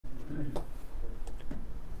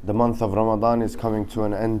The month of Ramadan is coming to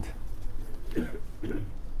an end.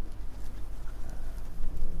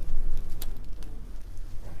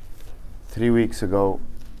 Three weeks ago,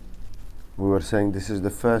 we were saying this is the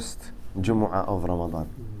first Jumu'ah of Ramadan.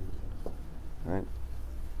 Right?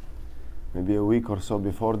 Maybe a week or so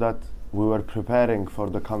before that, we were preparing for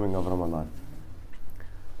the coming of Ramadan.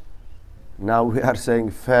 Now we are saying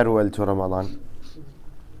farewell to Ramadan.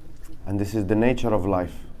 And this is the nature of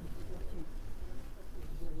life.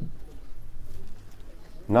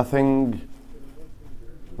 Nothing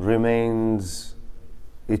remains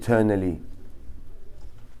eternally.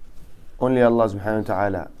 Only Allah subhanahu wa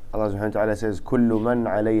ta'ala. Allah subhanahu wa ta'ala says, كُلُّ مَنْ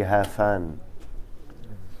عَلَيْهَا فَانٍ.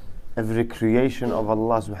 Every creation of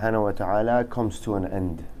Allah subhanahu wa ta'ala comes to an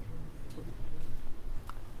end.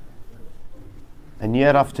 And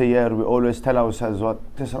year after year, we always tell ourselves, what,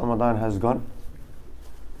 this Ramadan has gone?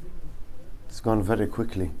 It's gone very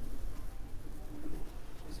quickly.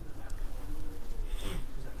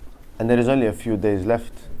 And there is only a few days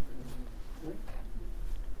left.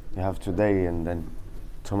 You have today and then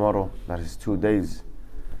tomorrow, that is 2 days.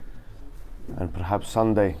 And perhaps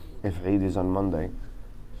Sunday, if Eid is on Monday.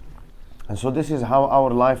 And so this is how our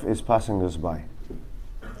life is passing us by.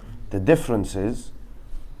 The difference is,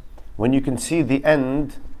 when you can see the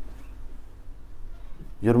end,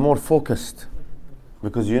 you're more focused.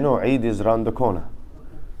 Because you know Eid is around the corner.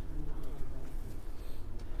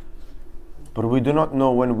 But we do not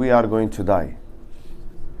know when we are going to die.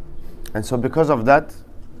 And so because of that,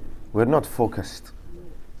 we're not focused.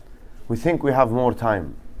 We think we have more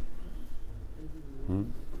time.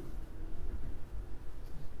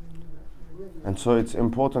 And so it's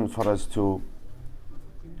important for us to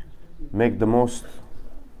make the most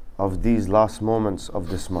of these last moments of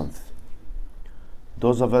this month.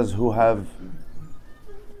 Those of us who have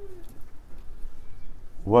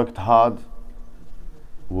worked hard,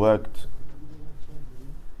 worked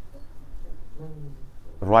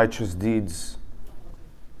righteous deeds,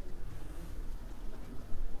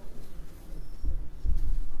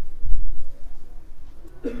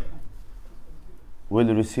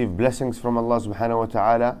 will receive blessings from Allah subhanahu wa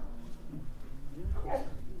ta'ala,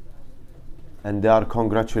 and they are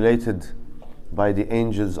congratulated by the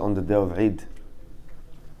angels on the day of Eid.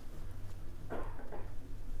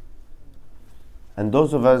 And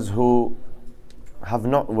those of us who have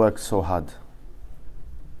not worked so hard,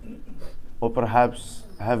 or perhaps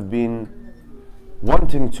have been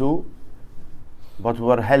wanting to, but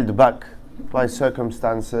were held back by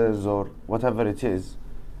circumstances or whatever it is,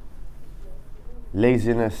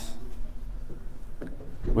 laziness,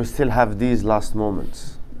 we still have these last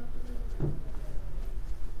moments.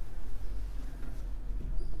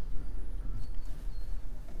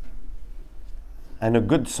 And a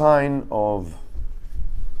good sign of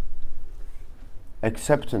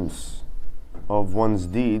acceptance of one's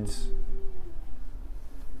deeds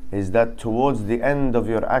is that towards the end of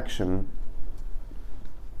your action,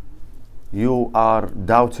 you are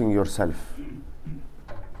doubting yourself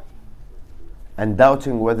and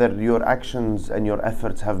doubting whether your actions and your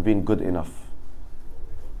efforts have been good enough.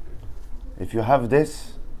 If you have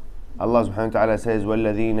this, Allah subhanahu wa ta'ala says,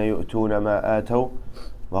 وَالَّذِينَ يُؤْتُونَ مَا آتَوْا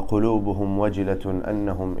وَقُلُوبُهُمْ وَجِلَةٌ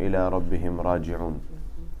أَنَّهُمْ إِلَىٰ رَبِّهِمْ رَاجِعُونَ.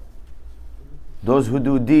 Those who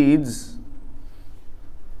do deeds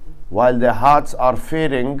while their hearts are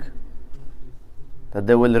fearing that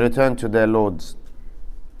they will return to their Lords.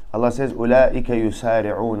 Allah says, أُولَٰئِكَ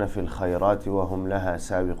يُسَارِعُونَ فِي الْخَيْرَاتِ وَهُمْ لَهَا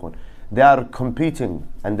سَابِقُونَ. They are competing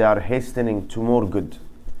and they are hastening to more good.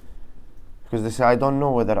 Because they say, I don't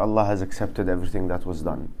know whether Allah has accepted everything that was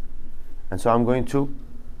done. And so I'm going to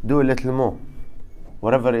do a little more.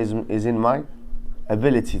 Whatever is in my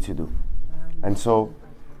ability to do. And so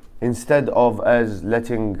instead of us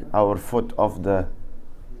letting our foot off the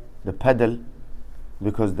pedal,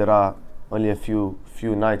 because there are only a few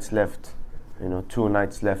nights left, 2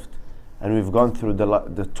 nights left, and we've gone through the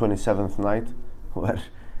 27th night, where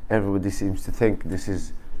everybody seems to think this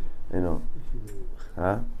is,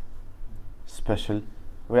 special.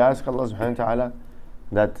 We ask Allah subhanahu wa ta'ala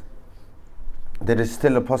that there is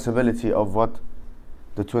still a possibility of what?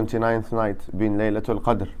 The 29th night being Laylatul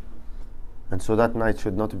Qadr. And so that night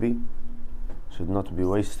should not be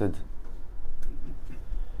wasted.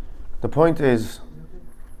 The point is,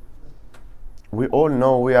 we all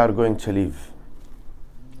know we are going to leave.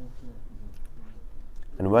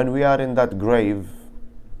 And when we are in that grave,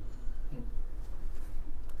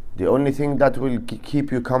 the only thing that will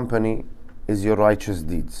keep you company is your righteous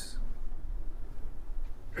deeds,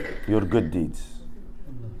 your good deeds.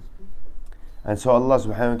 And so Allah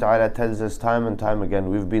subhanahu wa ta'ala tells us time and time again,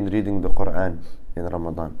 we've been reading the Quran in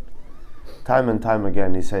Ramadan. time and time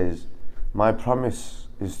again he says, my promise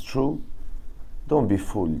is true. Don't be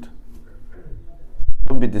fooled.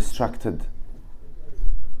 Don't be distracted.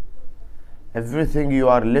 Everything you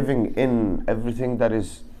are living in, everything that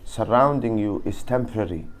is surrounding you is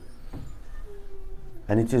temporary.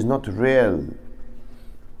 And it is not real.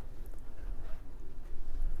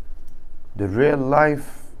 The real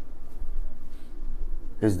life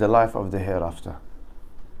is the life of the hereafter.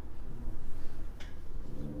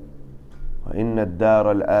 وَإِنَّ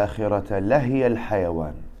الدَّارَ الْآخِرَةَ لَهِيَ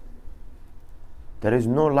الْحَيَوَانِ. There is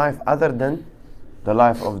no life other than the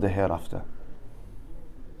life of the hereafter.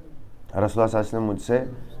 Rasulullah sallallahu alaihi wasallam would say,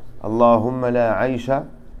 Allahumma la aisha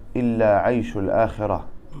illa aishul akhirah.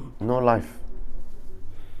 No life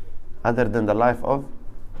other than the life of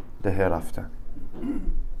the hereafter.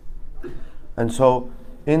 And so,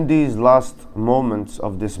 in these last moments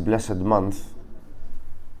of this blessed month,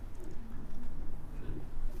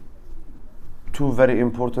 two very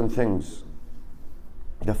important things.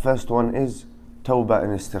 The first one is tawbah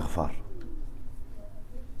and istighfar.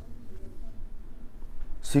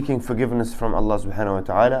 Seeking forgiveness from Allah subhanahu wa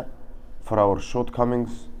ta'ala for our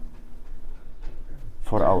shortcomings,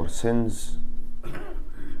 for our sins.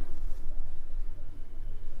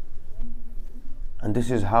 And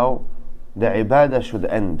this is how the ibadah should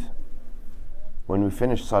end. When we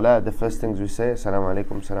finish salah, the first things we say, Assalamu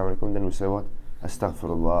alaikum, Assalamu alaikum, then we say what?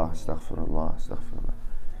 Astaghfirullah, Astaghfirullah, Astaghfirullah.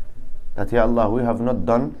 That, Ya Allah, we have not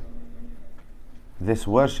done this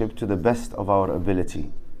worship to the best of our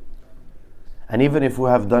ability. And even if we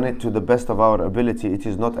have done it to the best of our ability, it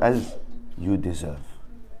is not as you deserve.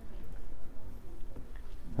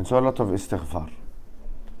 And so a lot of istighfar.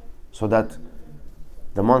 So that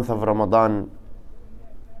the month of Ramadan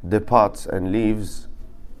departs and leaves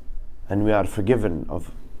and we are forgiven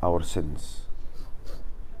of our sins.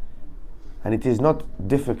 And it is not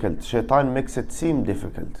difficult. Shaitan makes it seem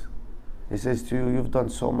difficult. He says to you, you've done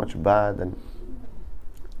so much bad and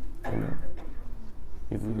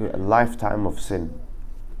you've got a lifetime of sin.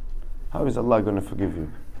 How is Allah going to forgive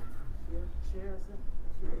you?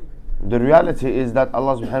 The reality is that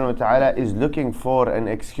Allah subhanahu wa ta'ala is looking for an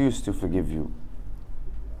excuse to forgive you.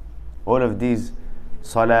 All of these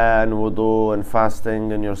salah and wudu and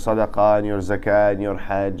fasting and your sadaqah and your zakah and your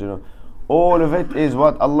hajj, all of it is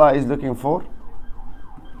what Allah is looking for.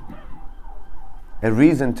 A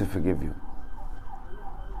reason to forgive you.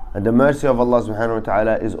 And the mercy of Allah subhanahu wa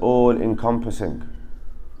ta'ala is all encompassing.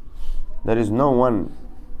 There is no one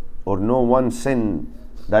or no one sin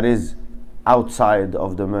that is outside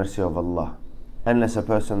of the mercy of Allah, unless a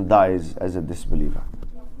person dies as a disbeliever.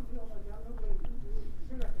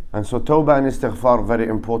 And so tawbah and istighfar, very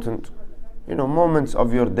important. Moments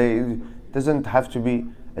of your day, it doesn't have to be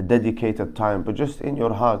a dedicated time, but just in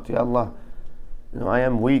your heart, Ya Allah, I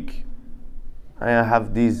am weak. I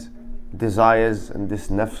have these desires and this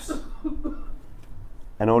nafs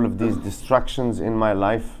and all of these distractions in my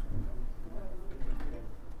life.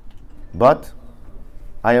 But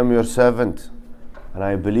I am your servant and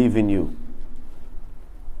I believe in you.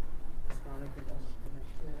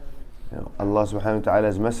 Allah subhanahu wa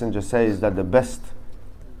ta'ala's messenger says that the best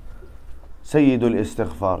Sayyidul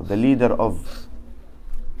Istighfar, the leader of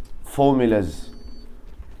formulas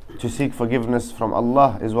to seek forgiveness from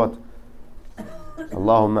Allah is what?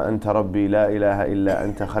 Allahumma anta rabbi la ilaha illa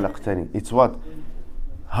anta khalaqtani. It's what?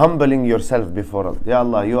 Humbling yourself before Allah. Ya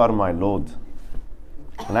Allah, you are my Lord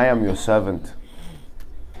and I am your servant.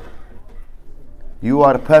 You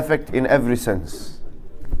are perfect in every sense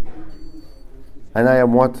and I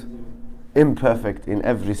am what? Imperfect in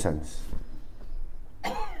every sense.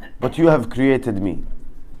 But you have created me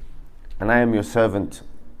and I am your servant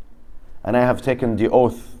and I have taken the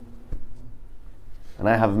oath and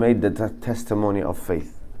I have made the testimony of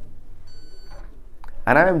faith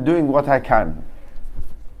and I am doing what I can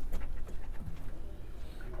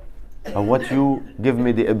and what you give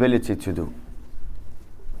me the ability to do.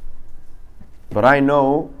 But I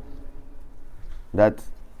know that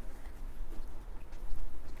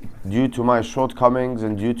due to my shortcomings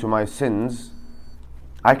and due to my sins,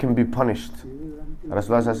 I can be punished.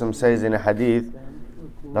 Rasulullah says in a hadith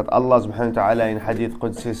that Allah subhanahu wa ta'ala in hadith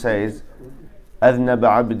Qudsi says, أذنب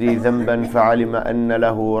عبدي ذنبا فعلم أن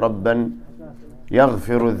له ربا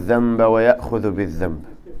يغفر الذنب ويأخذ بالذنب.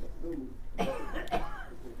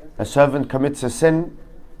 A servant commits a sin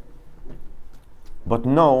but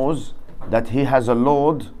knows that he has a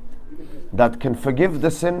Lord that can forgive the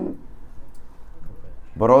sin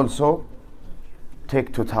but also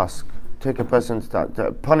take to task,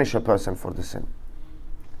 punish a person for the sin.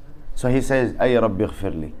 So he says, Ay Rabbi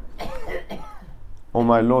ghfirli. Oh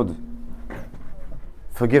my Lord,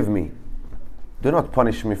 forgive me. do not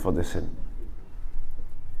punish me for the sin.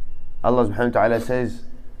 Allah subhanahu wa ta'ala says,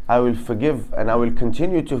 I will forgive and I will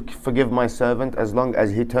continue to forgive my servant as long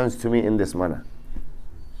as he turns to me in this manner.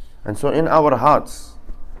 And so in our hearts,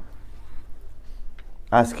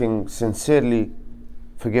 asking sincerely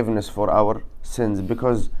forgiveness for our sins,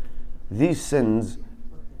 because these sins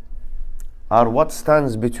are what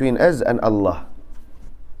stands between us and Allah,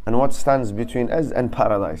 and what stands between us and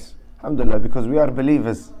paradise. Alhamdulillah, because we are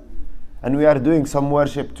believers and we are doing some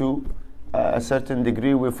worship to a certain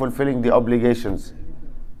degree, we're fulfilling the obligations.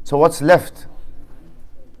 So what's left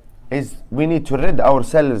is we need to rid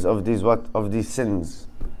ourselves of these sins.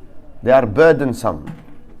 They are burdensome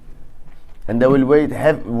and they will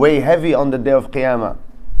weigh heavy on the day of Qiyamah.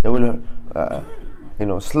 They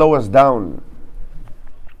will slow us down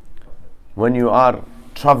when you are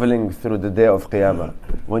traveling through the day of Qiyamah,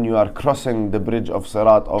 when you are crossing the bridge of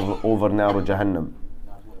Sirat over Naru Jahannam.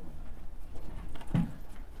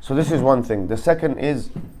 So this is one thing. The second is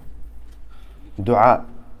dua.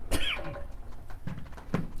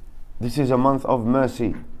 This is a month of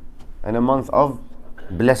mercy and a month of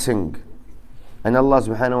blessing. And Allah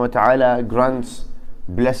subhanahu wa ta'ala grants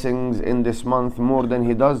blessings in this month more than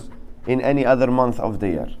He does in any other month of the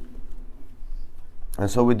year. And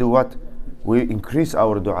so we do what? We increase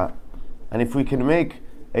our dua. And if we can make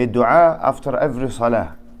a dua after every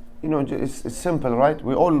salah, it's simple, right?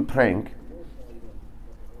 We're all praying.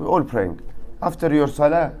 After your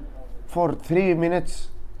salah, for 3 minutes,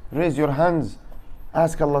 raise your hands,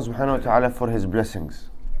 ask Allah subhanahu wa ta'ala for His blessings.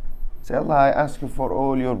 Say, Allah, I ask you for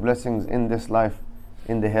all your blessings in this life,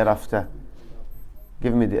 in the hereafter.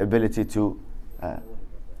 Give me the ability to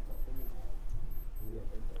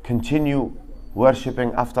continue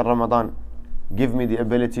worshipping after Ramadan. Give me the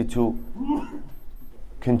ability to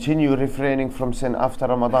continue refraining from sin after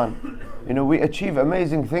Ramadan. We achieve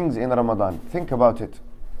amazing things in Ramadan. Think about it.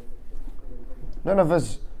 None of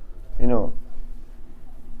us,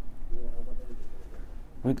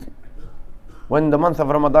 when the month of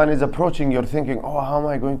Ramadan is approaching, you're thinking, oh, how am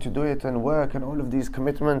I going to do it, and work and all of these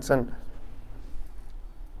commitments,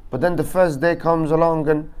 but then the first day comes along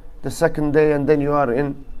and the second day, and then you are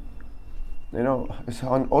in, it's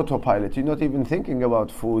on autopilot. You're not even thinking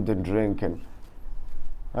about food and drink,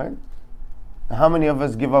 right? How many of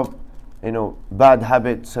us give up, bad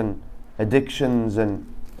habits and addictions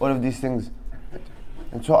and all of these things?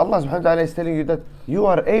 And so Allah subhanahu wa ta'ala is telling you that you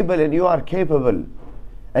are able and you are capable.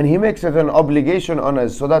 And He makes it an obligation on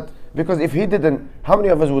us, so that, because if He didn't, how many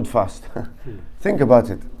of us would fast? Think about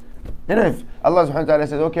it. If Allah subhanahu wa ta'ala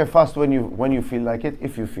says, okay, fast when you feel like it,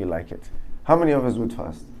 if you feel like it, how many of us would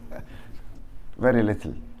fast? Very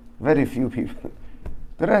little. Very few people.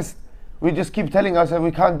 The rest, we just keep telling ourselves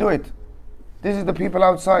we can't do it. This is the people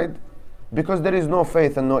outside, because there is no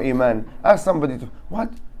faith and no iman. Ask somebody to,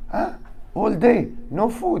 what? All day, no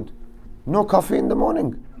food, no coffee in the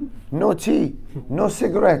morning, no tea, no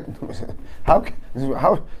cigarette.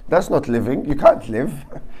 How? That's not living. You can't live.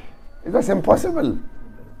 That's impossible.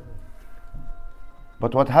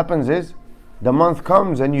 But what happens is, the month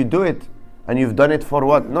comes and you do it, and you've done it for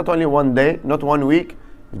what? Not only one day, not 1 week,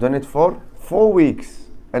 you've done it for 4 weeks,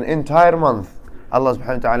 an entire month. Allah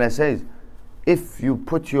subhanahu wa ta'ala says, if you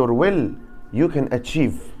put your will, you can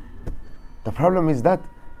achieve. The problem is that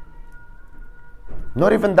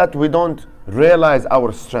not even that we don't realize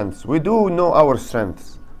our strengths. We do know our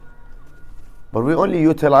strengths, but we only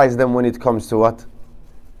utilize them when it comes to what?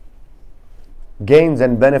 Gains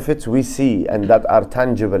and benefits we see and that are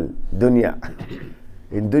tangible. Dunya.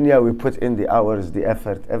 In dunya we put in the hours, the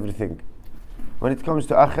effort, everything. When it comes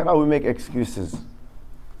to akhirah, we make excuses.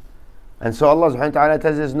 And so Allah subhanahu wa ta'ala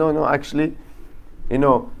tells us, no, actually,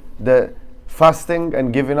 the fasting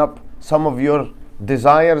and giving up some of your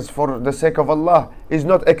desires for the sake of Allah is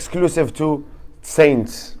not exclusive to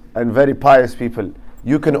saints and very pious people.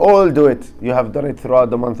 You can all do it. You have done it throughout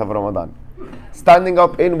the month of Ramadan. Standing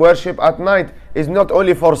up in worship at night is not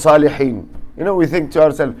only for salihin. We think to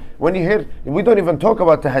ourselves, when you hear, we don't even talk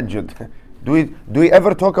about tahajjud. Do we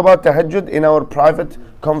ever talk about tahajjud in our private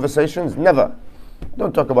conversations? Never.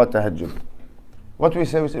 Don't talk about tahajjud. What we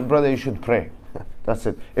say, brother, you should pray. That's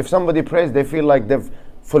it. If somebody prays, they feel like they've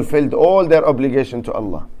fulfilled all their obligation to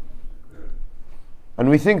Allah. And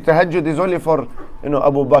we think tahajjud is only for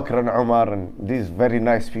Abu Bakr and Umar and these very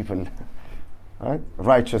nice people, right?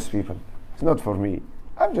 Righteous people. It's not for me.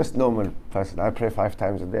 I'm just normal person. I pray 5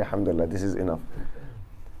 times a day. Alhamdulillah, this is enough.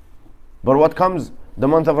 But what comes? The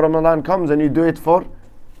month of Ramadan comes and you do it for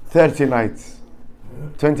 30 nights,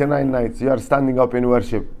 29 nights. You are standing up in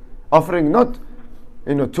worship, offering not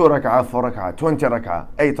 2 rak'ah, 4 rak'ah, 20 rak'ah,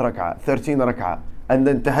 8 rak'ah, 13 rak'ah, and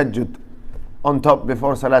then tahajjud. on top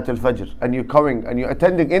before Salatul Fajr, and you're coming and you're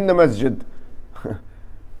attending in the masjid.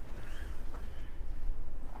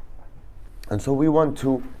 And so we want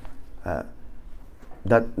to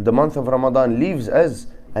that the month of Ramadan leaves us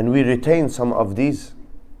and we retain some of these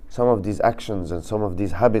actions and some of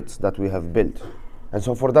these habits that we have built. And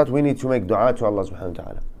so for that we need to make dua to Allah subhanahu wa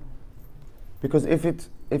ta'ala. Because if it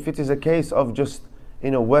is a case of just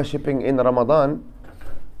worshipping in Ramadan,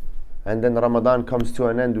 and then Ramadan comes to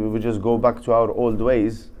an end, we will just go back to our old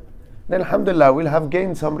ways, then alhamdulillah we'll have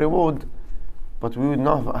gained some reward, but we would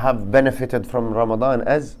not have benefited from Ramadan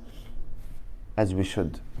as we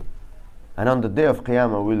should. And on the day of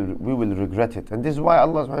Qiyamah we will regret it. And this is why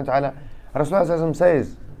Allah subhanahu wa ta'ala, Rasulullah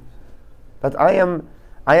says that I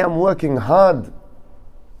am working hard,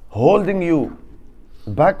 holding you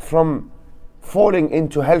back from falling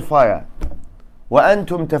into hellfire.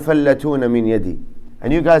 وَأَنْتُمْ تَفَلَّتُونَ مِنْ يَدِي.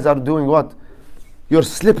 And you guys are doing what? You're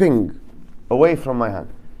slipping away from my hand.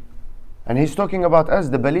 And he's talking about us,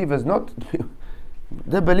 the believers, not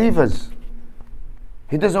the believers.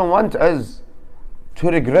 He doesn't want us to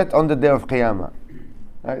regret on the day of Qiyamah,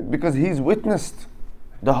 right? Because he's witnessed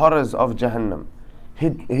the horrors of Jahannam.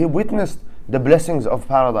 He witnessed the blessings of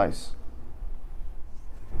paradise.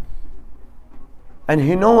 And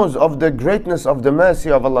he knows of the greatness of the mercy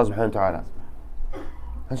of Allah subhanahu wa ta'ala.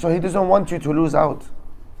 And so he doesn't want you to lose out.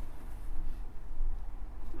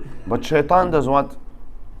 But shaitan does what?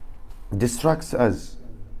 Distracts us.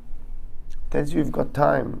 Tells you you've got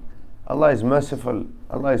time. Allah is merciful.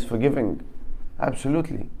 Allah is forgiving.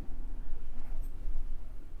 Absolutely.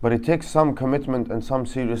 But it takes some commitment and some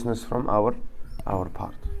seriousness from our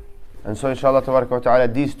part. And so inshallah tabaraka wa ta'ala,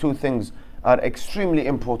 these two things are extremely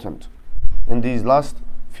important in these last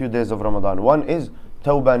few days of Ramadan. One is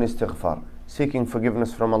tawbah and istighfar, seeking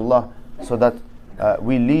forgiveness from Allah, so that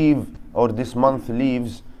we leave, or this month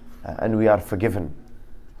leaves, and we are forgiven.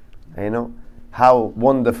 How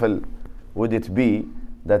wonderful would it be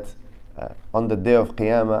that on the day of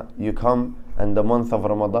Qiyamah you come and the month of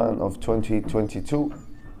Ramadan of 2022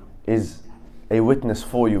 is a witness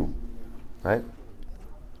for you, right?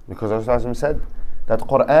 Because Rasulullah said that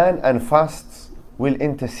Quran and fasts will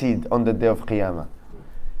intercede on the day of Qiyamah.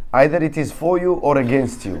 Either it is for you or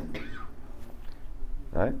against you,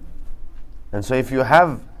 right? And so if you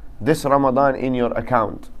have this Ramadan in your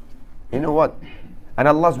account, you know what? And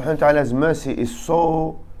Allah subhanahu wa ta'ala's mercy is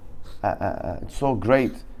so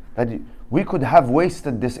great that we could have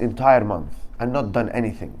wasted this entire month and not done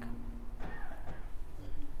anything.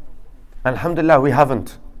 Alhamdulillah, we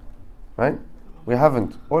haven't, right? We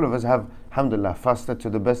haven't. All of us have, alhamdulillah, fasted to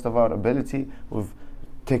the best of our ability. We've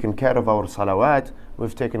taken care of our salawat.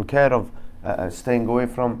 We've taken care of staying away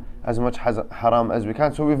from as much haram as we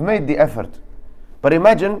can. So we've made the effort. But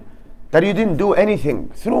imagine that you didn't do anything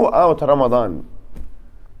throughout Ramadan.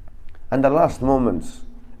 And the last moments,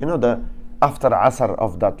 the after Asr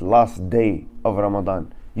of that last day of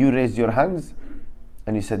Ramadan, you raised your hands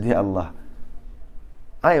and you said, Ya Allah,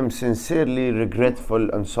 I am sincerely regretful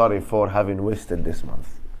and sorry for having wasted this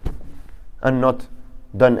month and not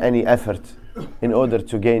done any effort in order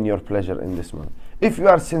to gain your pleasure in this month. If you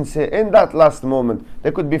are sincere in that last moment,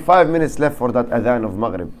 there could be 5 minutes left for that adhan of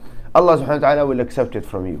Maghrib. Allah subhanahu wa ta'ala will accept it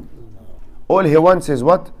from you. All He wants is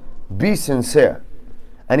what? Be sincere.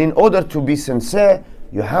 And in order to be sincere,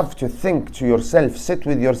 you have to think to yourself, sit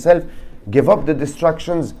with yourself, give up the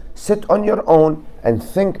distractions, sit on your own and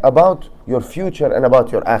think about your future and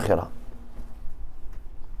about your akhirah.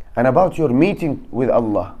 And about your meeting with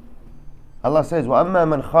Allah. Allah says,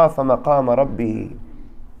 وَأَمَّا مَنْ خَافَ مَقَامَ رَبِّهِ.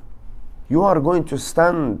 You are going to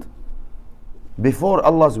stand before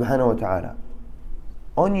Allah subhanahu wa ta'ala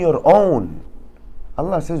on your own.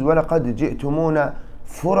 Allah says, وَلَقَدْ جِئْتُمُونَ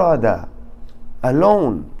فُرَادًا,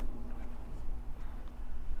 alone.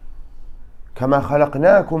 كَمَا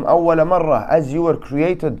خَلَقْنَاكُمْ أَوَّلَ مَرَّةٍ, as you were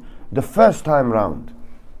created the first time round.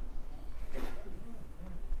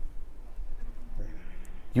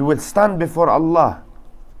 You will stand before Allah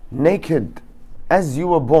naked as you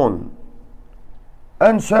were born,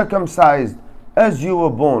 uncircumcised as you were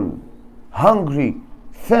born, hungry,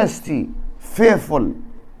 thirsty, fearful.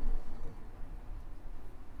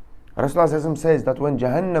 Rasulullah says that when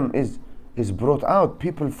Jahannam is brought out,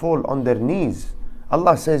 people fall on their knees.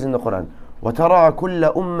 Allah says in the Quran, وَتَرَى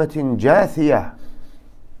كُلَّ أُمَّةٍ جَاثِيَةٍ.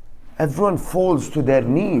 Everyone falls to their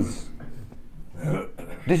knees.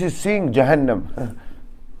 This is seeing Jahannam.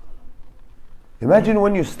 Imagine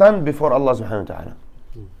when you stand before Allah subhanahu wa ta'ala.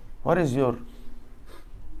 What is your...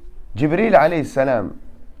 Jibreel alayhi salam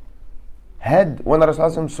head, when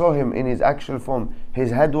Rasulullah saw him in his actual form, his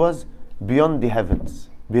head was beyond the heavens,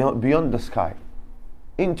 beyond the sky,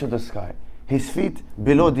 into the sky. his feet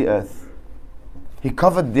below the earth. He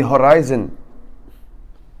covered the horizon.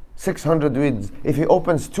 600 widths. If he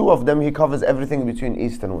opens 2 of them, he covers everything between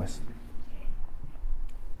east and west.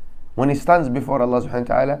 When he stands before Allah subhanahu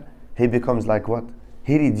wa ta'ala, he becomes like what?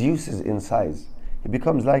 He reduces in size. He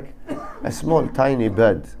becomes like a small tiny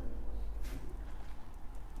bird.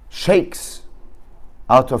 Shakes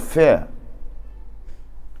out of fear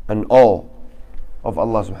and awe of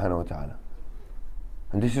Allah subhanahu wa ta'ala.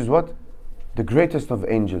 And this is what? The greatest of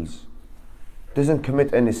angels. Doesn't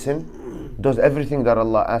commit any sin, does everything that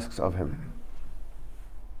Allah asks of him.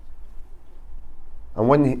 And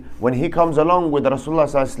when he comes along with Rasulullah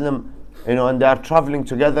sallallahu alaihi wasallam, and they are traveling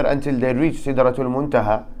together until they reach Sidratul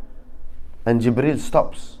Muntaha, and Jibreel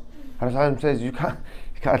stops. Rasulullah says, you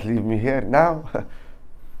can't leave me here now.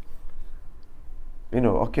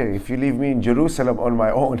 Okay, if you leave me in Jerusalem on my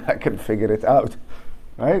own, I can figure it out.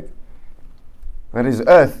 Right? There is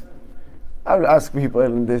earth. I will ask people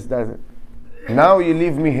in this, that. Now you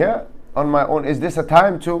leave me here on my own. Is this a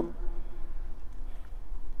time to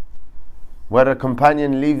where a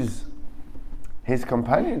companion leaves his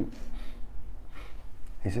companion?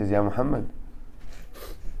 He says, Ya Muhammad,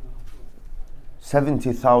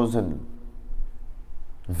 70,000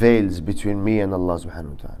 veils between me and Allah subhanahu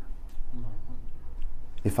wa ta'ala.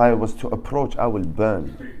 If I was to approach, I will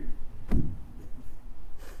burn.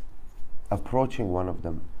 Approaching one of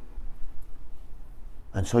them.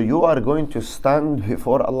 And so you are going to stand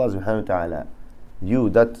before Allah subhanahu wa ta'ala. You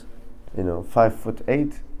that,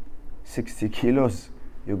 5'8", 60 kilos,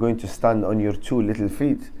 you're going to stand on your 2 little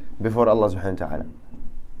feet before Allah subhanahu wa ta'ala.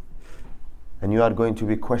 And you are going to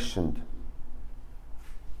be questioned.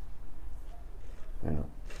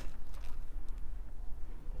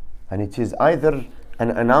 And it is either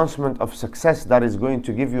an announcement of success that is going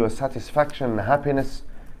to give you a satisfaction and happiness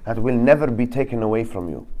that will never be taken away from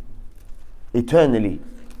you, eternally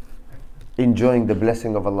enjoying the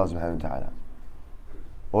blessing of Allah subhanahu wa ta'ala,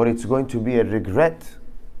 or it's going to be a regret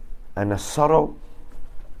and a sorrow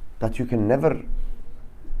that you can never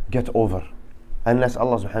get over unless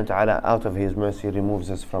Allah subhanahu wa ta'ala out of His mercy removes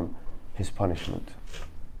us from His punishment.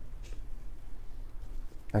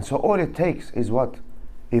 And so all it takes is what?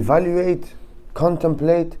 Evaluate,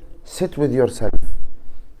 contemplate, sit with yourself.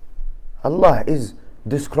 Allah is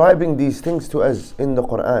describing these things to us in the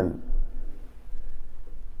Quran.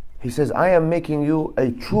 He says, I am making you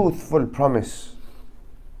a truthful promise.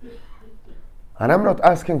 And I'm not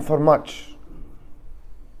asking for much.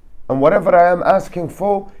 And whatever I am asking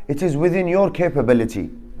for, it is within your capability.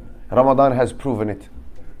 Ramadan has proven it.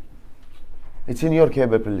 It's in your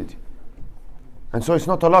capability. And so it's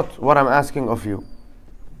not a lot what I'm asking of you.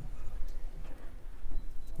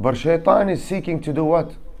 But shaitan is seeking to do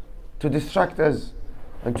what? To distract us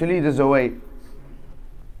and to lead us away.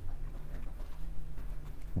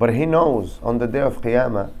 But he knows on the day of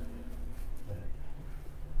Qiyamah,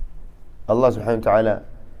 Allah subhanahu wa ta'ala,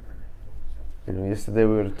 yesterday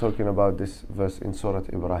we were talking about this verse in Surah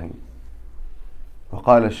Ibrahim.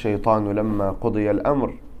 وَقَالَ الشَّيْطَانُ لَمَّا قُضِيَ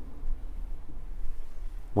الْأَمْرِ.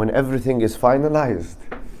 When everything is finalized,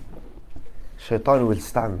 shaitan will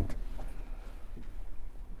stand.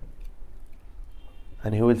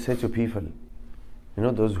 And he will say to people,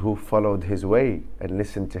 those who followed his way and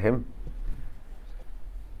listened to him,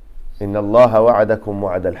 إِنَّ اللَّهَ وَعَدَكُمْ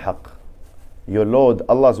وَعَدَ الْحَقِّ. Your Lord,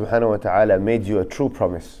 Allah subhanahu wa ta'ala, made you a true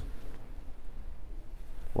promise.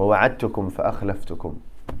 وَوَعَدْتُكُمْ فَأَخْلَفْتُكُمْ.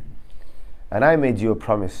 And I made you a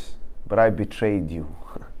promise, but I betrayed you.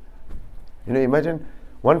 Imagine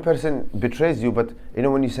one person betrays you, but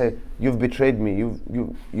when you say, you've betrayed me,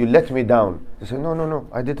 you let me down. You say, no,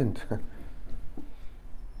 I didn't.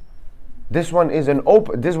 This one is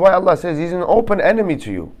this is why Allah says he's an open enemy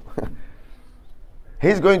to you.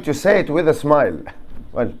 He's going to say it with a smile.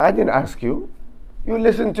 Well, I didn't ask you. You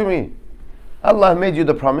listened to me. Allah made you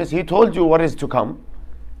the promise. He told you what is to come.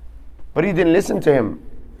 But you didn't listen to Him.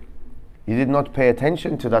 You did not pay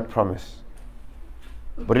attention to that promise.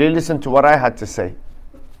 But you listened to what I had to say.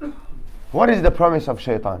 What is the promise of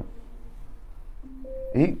shaitan?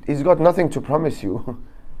 He's got nothing to promise you.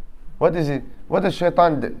 What is it? What does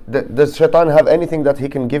shaitan? Does shaitan have anything that he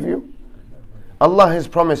can give you? Allah is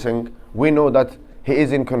promising. We know that He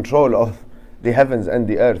is in control of the heavens and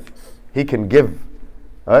the earth. He can give.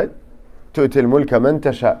 Right? تُؤْتِي الْمُلْكَ مَنْ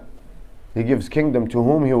تَشَاءُ. He gives kingdom to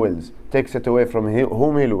whom He wills, takes it away from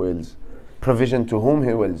whom He wills, provision to whom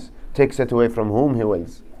He wills, takes it away from whom He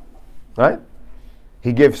wills. Right?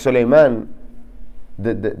 He gave Sulaiman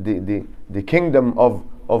the kingdom of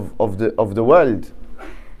the world.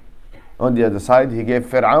 On the other side, He gave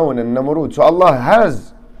Fir'aun and Namrud. So Allah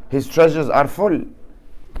has, His treasures are full.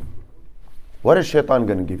 What is shaitan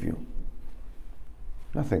going to give you?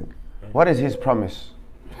 Nothing. What is his promise?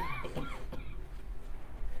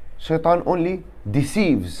 Shaitan only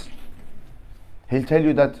deceives. He'll tell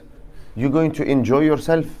you that you're going to enjoy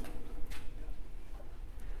yourself.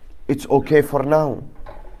 It's okay for now.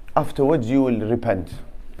 Afterwards you will repent.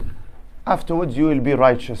 Afterwards you will be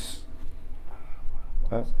righteous.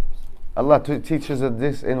 Allah teaches us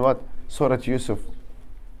this in what? Surah Yusuf.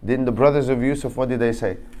 Then the brothers of Yusuf, what did they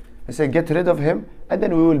say? They said, get rid of him and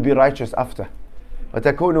then we will be righteous after.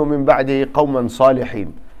 وَتَكُونُوا مِن بَعْدِهِ قَوْمًا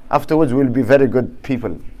صَالِحِينَ. Afterwards we'll be very good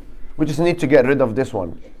people. We just need to get rid of this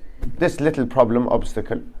one. This little problem,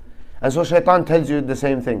 obstacle. And so shaitan tells you the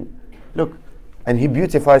same thing. Look, and he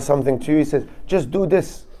beautifies something to you. He says, just do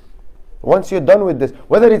this. Once you're done with this,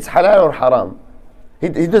 whether it's halal or haram, he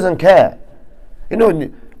doesn't care. You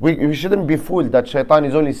know, we shouldn't be fooled that shaitan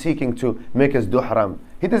is only seeking to make us do haram.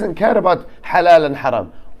 He doesn't care about halal and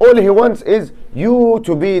haram. All he wants is you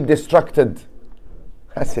to be distracted.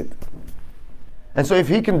 That's it. And so if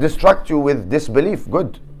he can distract you with disbelief,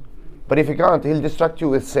 good. But if he can't, he'll distract you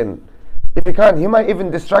with sin. If he can't, he might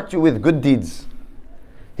even distract you with good deeds.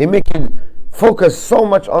 He make you focus so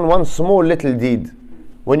much on one small little deed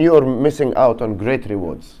when you are missing out on great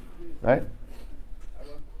rewards. Right?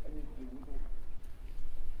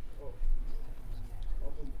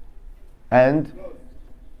 And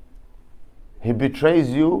he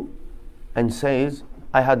betrays you and says,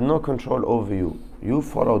 I had no control over you. You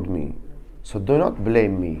followed me. So do not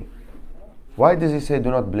blame me. Why does he say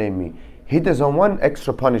do not blame me? He doesn't want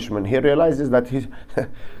extra punishment. He realizes that he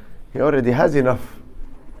already has enough,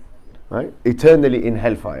 right? Eternally in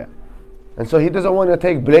hellfire. And so he doesn't want to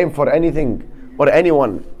take blame for anything or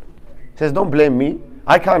anyone. He says, don't blame me.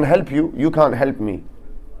 I can't help you. You can't help me.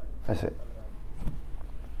 That's it.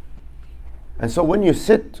 And so when you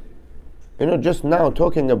sit, just now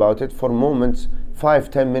talking about it for moments,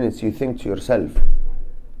 5-10 minutes, you think to yourself,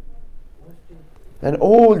 and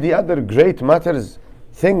all the other great matters,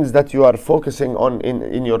 things that you are focusing on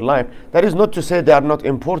in your life, that is not to say they are not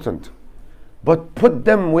important, but put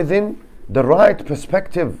them within the right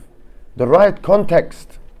perspective, the right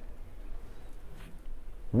context.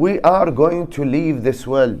 We are going to leave this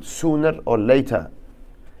world sooner or later,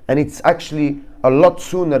 and it's actually a lot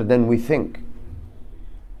sooner than we think.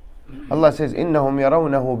 Allah says, إِنَّهُمْ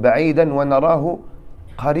يَرَوْنَهُ بَعِيدًا وَنَرَاهُ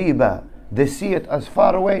قَرِيبًا. They see it as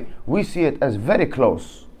far away, we see it as very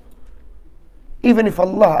close. Even if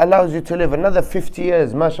Allah allows you to live another 50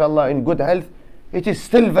 years, mashallah, in good health, it is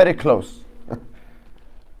still very close.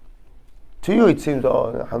 To you it seems,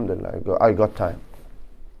 oh, alhamdulillah, I got time.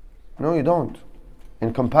 No, you don't.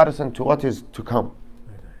 In comparison to what is to come.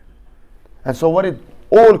 And so what it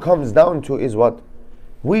all comes down to is what?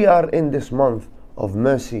 We are in this month of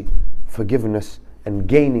mercy, forgiveness, and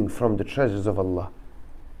gaining from the treasures of Allah.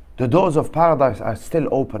 The doors of paradise are still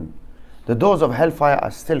open. The doors of hellfire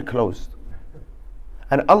are still closed.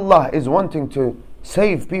 And Allah is wanting to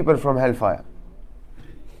save people from hellfire.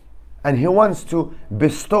 And He wants to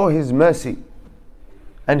bestow His mercy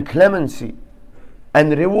and clemency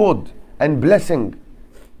and reward and blessing.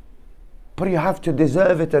 But you have to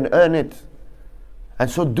deserve it and earn it.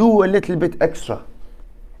 And so do a little bit extra.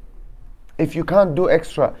 If you can't do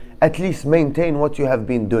extra, at least maintain what you have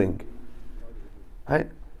been doing. Right?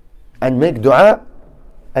 And make dua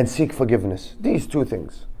and seek forgiveness. These two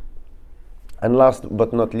things. And last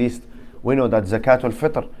but not least, we know that Zakatul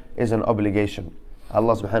Fitr is an obligation.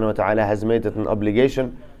 Allah subhanahu wa ta'ala has made it an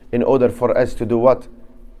obligation in order for us to do what?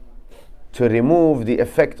 To remove the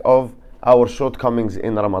effect of our shortcomings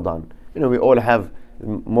in Ramadan. We all have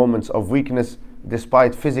moments of weakness.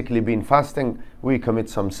 Despite physically being fasting, we commit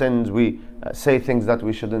some sins. We say things that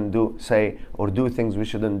we shouldn't say, or do things we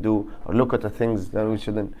shouldn't do, or look at the things that we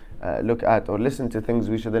shouldn't look at, or listen to things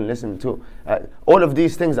we shouldn't listen to. All of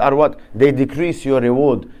these things are what? They decrease your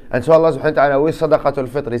reward. And so Allah subhanahu wa ta'ala with Sadaqatul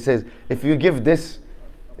Fitr, He says, if you give this,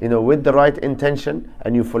 with the right intention,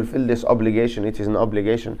 and you fulfill this obligation, it is an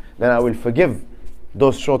obligation, then I will forgive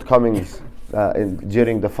those shortcomings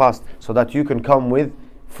during the fast, so that you can come with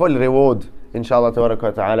full reward, inshallah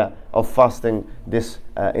ta'ala, of fasting this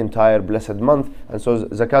entire blessed month. And so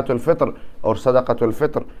Zakatul Fitr or Sadaqatul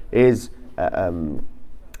Fitr is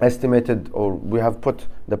estimated, or we have put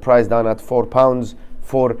the price down at £4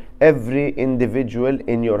 for every individual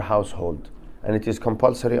in your household. And it is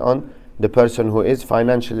compulsory on the person who is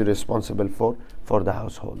financially responsible for the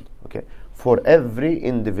household. Okay, for every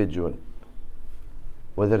individual,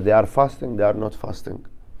 whether they are fasting, they are not fasting,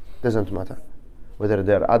 doesn't matter. Whether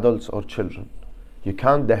they're adults or children, you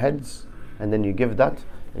count the heads and then you give that,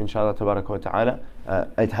 inshallah ta'ala,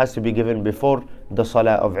 it has to be given before the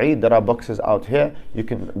Salah of Eid. There are boxes out here. You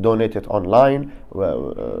can donate it online.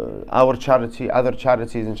 Our charity, other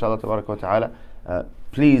charities, inshallah tabarak wa ta'ala,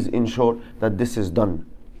 please ensure that this is done.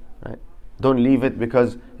 Right? Don't leave it,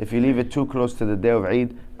 because if you leave it too close to the day of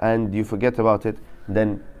Eid and you forget about it,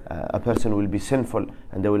 then a person will be sinful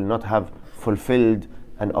and they will not have fulfilled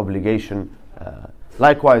an obligation.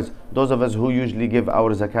 Likewise, those of us who usually give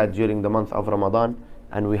our zakat during the month of Ramadan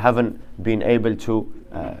and we haven't been able to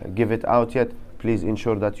give it out yet, please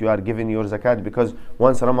ensure that you are giving your zakat, because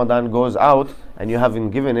once Ramadan goes out and you haven't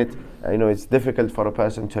given it, it's difficult for a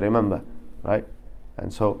person to remember, right?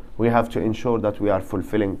 And so we have to ensure that we are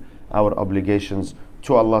fulfilling our obligations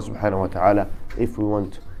to Allah subhanahu wa ta'ala if we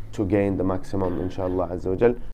want to gain the maximum, inshallah azza wa jal.